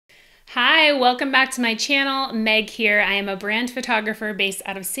Hi, welcome back to my channel. Meg here. I am a brand photographer based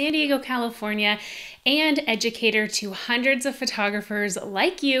out of San Diego, California, and educator to hundreds of photographers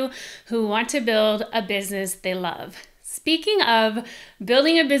like you who want to build a business they love. Speaking of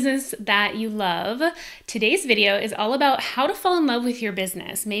building a business that you love, today's video is all about how to fall in love with your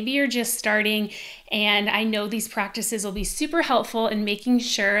business. Maybe you're just starting, and I know these practices will be super helpful in making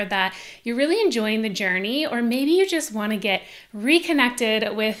sure that you're really enjoying the journey, or maybe you just want to get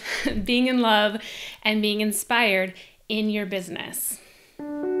reconnected with being in love and being inspired in your business.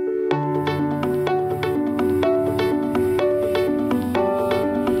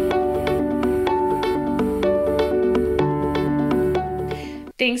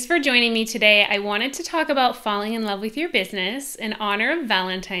 Thanks for joining me today. I wanted to talk about falling in love with your business in honor of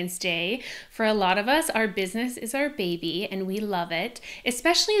Valentine's Day. For a lot of us, our business is our baby and we love it,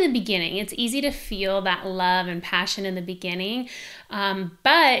 especially in the beginning. It's easy to feel that love and passion in the beginning,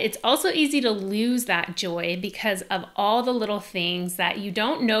 but it's also easy to lose that joy because of all the little things that you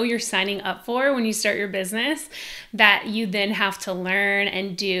don't know you're signing up for when you start your business that you then have to learn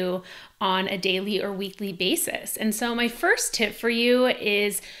and do on a daily or weekly basis. And so my first tip for you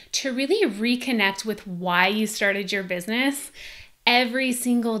is to really reconnect with why you started your business every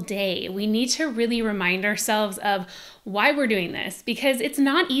single day. We need to really remind ourselves of why we're doing this, because it's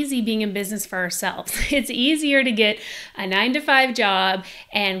not easy being in business for ourselves. It's easier to get a 9-to-5 job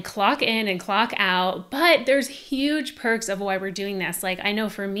and clock in and clock out, but there's huge perks of why we're doing this. Like, I know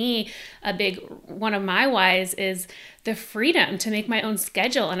for me, a big one of my whys is the freedom to make my own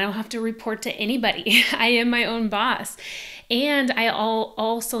schedule, and I don't have to report to anybody. I am my own boss. And I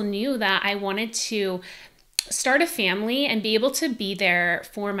also knew that I wanted to start a family and be able to be there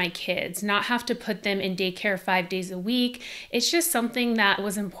for my kids, not have to put them in daycare 5 days a week. It's just something that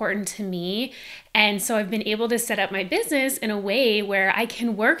was important to me. And so I've been able to set up my business in a way where I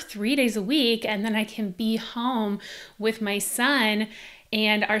can work 3 days a week and then I can be home with my son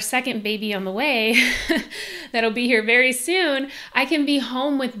and our second baby on the way that'll be here very soon. I can be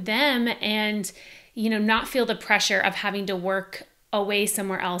home with them and, not feel the pressure of having to work away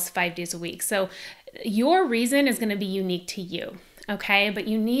somewhere else 5 days a week. So your reason is going to be unique to you, okay? But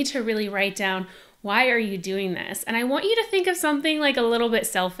you need to really write down, why are you doing this? And I want you to think of something like a little bit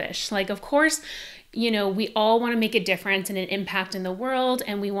selfish. Like, of course, we all want to make a difference and an impact in the world,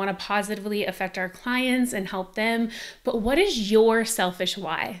 and we want to positively affect our clients and help them. But what is your selfish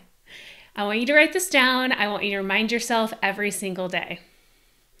why? I want you to write this down. I want you to remind yourself every single day.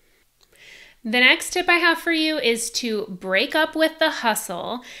 The next tip I have for you is to break up with the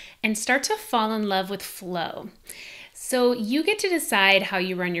hustle and start to fall in love with flow. So you get to decide how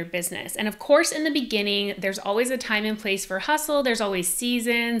you run your business. And of course, in the beginning, there's always a time and place for hustle. There's always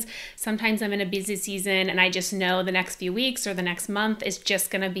seasons. Sometimes I'm in a busy season and I just know the next few weeks or the next month is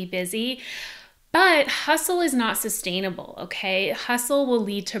just going to be busy. But hustle is not sustainable, okay? Hustle will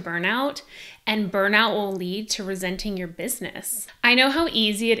lead to burnout, and burnout will lead to resenting your business. I know how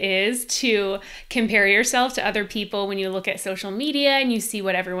easy it is to compare yourself to other people when you look at social media and you see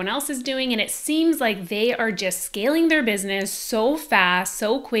what everyone else is doing, and it seems like they are just scaling their business so fast,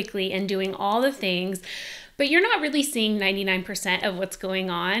 so quickly, and doing all the things, but you're not really seeing 99% of what's going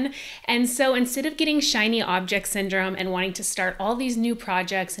on. And so instead of getting shiny object syndrome and wanting to start all these new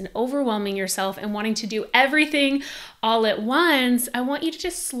projects and overwhelming yourself and wanting to do everything all at once, I want you to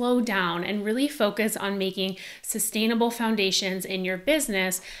just slow down and really focus on making sustainable foundations in your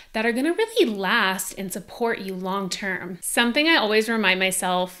business that are going to really last and support you long term. Something I always remind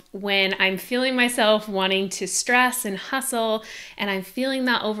myself when I'm feeling myself wanting to stress and hustle and I'm feeling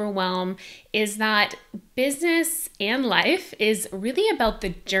that overwhelm is that business and life is really about the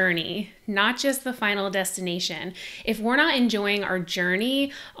journey, not just the final destination. If we're not enjoying our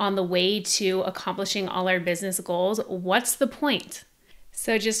journey on the way to accomplishing all our business goals, what's the point?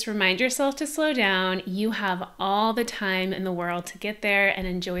 So just remind yourself to slow down. You have all the time in the world to get there and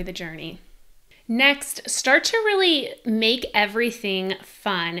enjoy the journey. Next, start to really make everything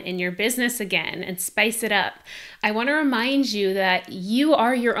fun in your business again and spice it up. I want to remind you that you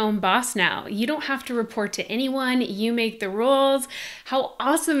are your own boss now. You don't have to report to anyone. You make the rules. How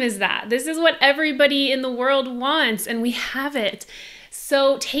awesome is that? This is what everybody in the world wants, and we have it.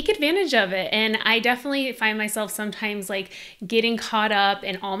 So take advantage of it. And I definitely find myself sometimes like getting caught up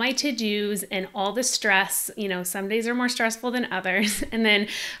in all my to-dos and all the stress. Some days are more stressful than others. And then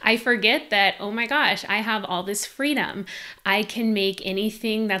I forget that, oh my gosh, I have all this freedom. I can make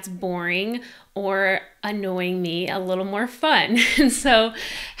anything that's boring or annoying me a little more fun. And so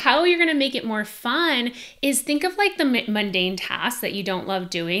how you're going to make it more fun is think of like the mundane tasks that you don't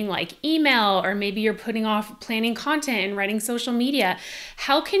love doing, like email, or maybe you're putting off planning content and writing social media.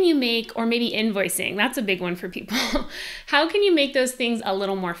 How can you make, or maybe invoicing, that's a big one for people. How can you make those things a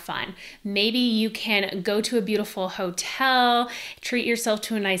little more fun? Maybe you can go to a beautiful hotel, treat yourself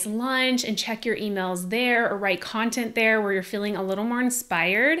to a nice lunch and check your emails there, or write content there where you're feeling a little more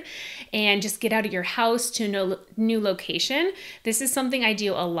inspired, and just get out of your house to a new location. This is something I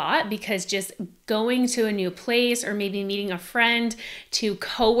do a lot because just going to a new place, or maybe meeting a friend to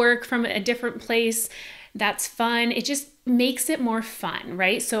co-work from a different place, that's fun. It just makes it more fun,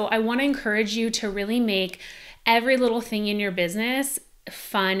 right? So I want to encourage you to really make every little thing in your business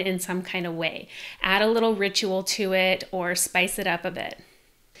fun in some kind of way. Add a little ritual to it or spice it up a bit.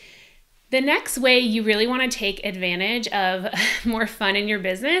 The next way you really want to take advantage of more fun in your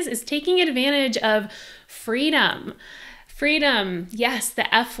business is taking advantage of freedom. Freedom, yes,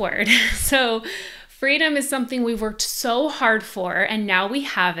 the F word. So freedom is something we've worked so hard for, and now we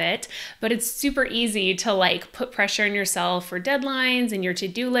have it, but it's super easy to like put pressure on yourself for deadlines and your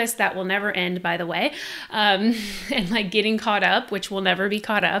to-do list that will never end, by the way, and like getting caught up, which will never be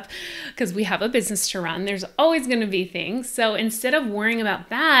caught up because we have a business to run. There's always going to be things. So instead of worrying about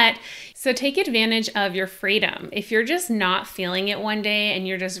that, so take advantage of your freedom. If you're just not feeling it one day and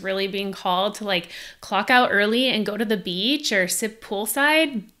you're just really being called to like clock out early and go to the beach or sit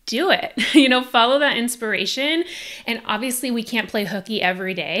poolside, do it. Follow that inspiration. And obviously we can't play hooky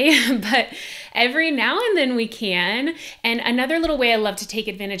every day, but every now and then we can. And another little way I love to take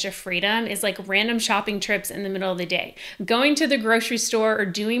advantage of freedom is like random shopping trips in the middle of the day, going to the grocery store or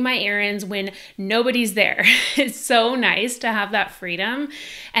doing my errands when nobody's there. It's so nice to have that freedom.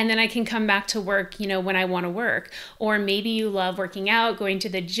 And then I can come back to work, when I want to work. Or maybe you love working out, going to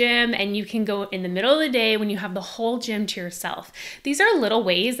the gym, and you can go in the middle of the day when you have the whole gym to yourself. These are little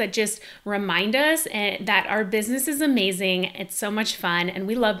ways that just remind us that our business is amazing. It's so much fun, and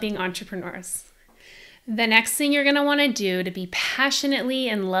we love being entrepreneurs. The next thing you're going to want to do to be passionately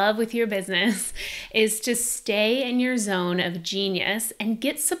in love with your business is to stay in your zone of genius and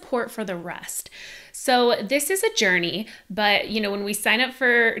get support for the rest. So this is a journey, but when we sign up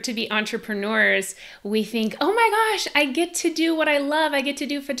to be entrepreneurs, we think, oh my gosh, I get to do what I love. I get to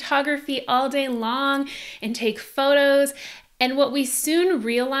do photography all day long and take photos. And what we soon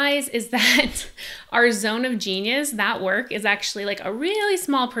realize is that our zone of genius, that work, is actually like a really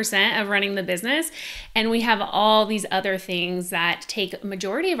small percent of running the business. And we have all these other things that take a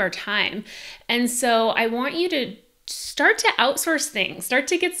majority of our time. And so I want you to start to outsource things, start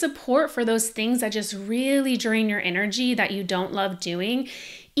to get support for those things that just really drain your energy that you don't love doing.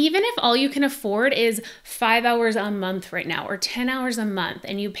 Even if all you can afford is 5 hours a month right now or 10 hours a month,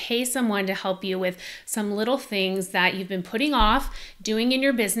 and you pay someone to help you with some little things that you've been putting off doing in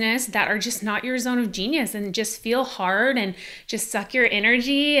your business that are just not your zone of genius and just feel hard and just suck your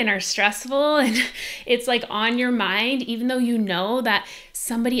energy and are stressful, and it's like on your mind, even though you know that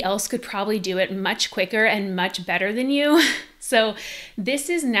somebody else could probably do it much quicker and much better than you. So this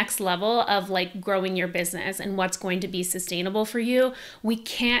is next level of like growing your business and what's going to be sustainable for you. We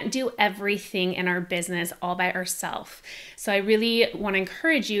can't do everything in our business all by ourselves. So I really want to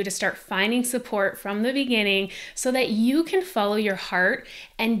encourage you to start finding support from the beginning so that you can follow your heart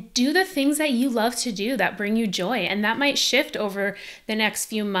and do the things that you love to do that bring you joy. And that might shift over the next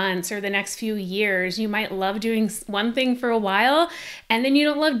few months or the next few years. You might love doing one thing for a while and then you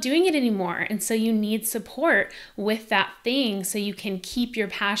don't love doing it anymore. And so you need support with that thing so you can keep your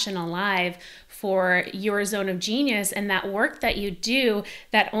passion alive for your zone of genius and that work that you do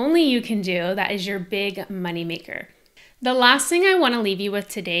that only you can do, that is your big money maker. The last thing I want to leave you with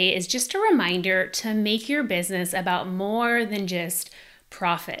today is just a reminder to make your business about more than just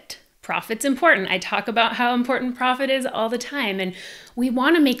profit. Profit's important. I talk about how important profit is all the time, and we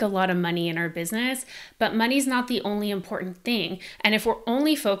want to make a lot of money in our business, but money's not the only important thing. And if we're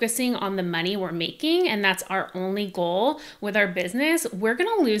only focusing on the money we're making and that's our only goal with our business, we're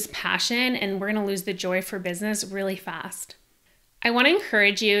going to lose passion and we're going to lose the joy for business really fast. I want to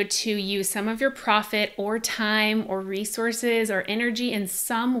encourage you to use some of your profit or time or resources or energy in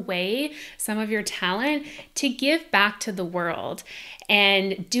some way, some of your talent, to give back to the world.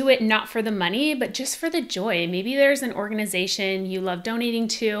 and do it not for the money, but just for the joy. Maybe there's an organization you love donating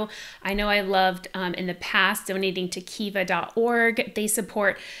to. I know I loved in the past donating to kiva.org. They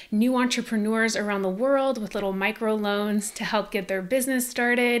support new entrepreneurs around the world with little micro loans to help get their business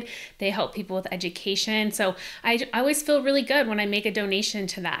started. They help people with education. So I always feel really good when I make a donation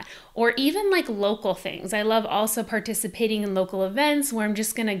to that. Or even like local things. I love also participating in local events where I'm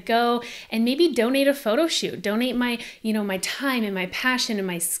just gonna go and maybe donate a photo shoot, donate my, my time and my passion and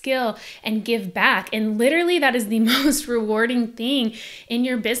my skill and give back. And literally that is the most rewarding thing in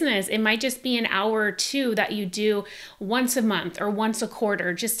your business. It might just be an hour or two that you do once a month or once a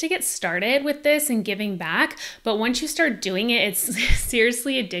quarter just to get started with this and giving back. But once you start doing it, it's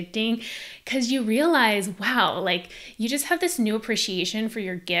seriously addicting, because you realize, wow, like you just have this new appreciation for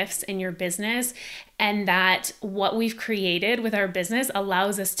your gifts and your business, and that what we've created with our business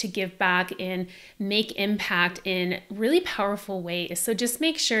allows us to give back and make impact in really powerful ways. So just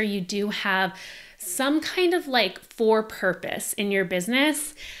make sure you do have some kind of like for purpose in your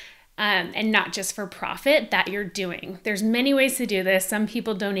business. And not just for profit that you're doing. There's many ways to do this. Some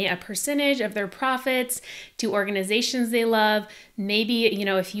people donate a percentage of their profits to organizations they love. Maybe,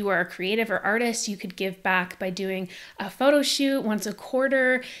 if you are a creative or artist, you could give back by doing a photo shoot once a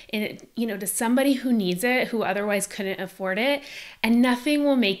quarter, and to somebody who needs it, who otherwise couldn't afford it. And nothing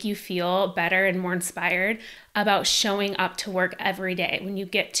will make you feel better and more inspired about showing up to work every day when you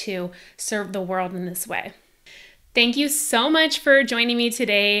get to serve the world in this way. Thank you so much for joining me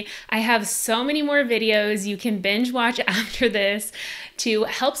today. I have so many more videos you can binge watch after this to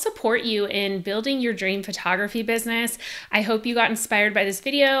help support you in building your dream photography business. I hope you got inspired by this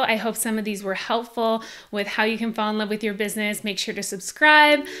video. I hope some of these were helpful with how you can fall in love with your business. Make sure to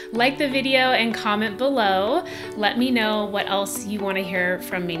subscribe, like the video, and comment below. Let me know what else you want to hear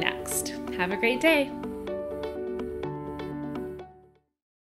from me next. Have a great day.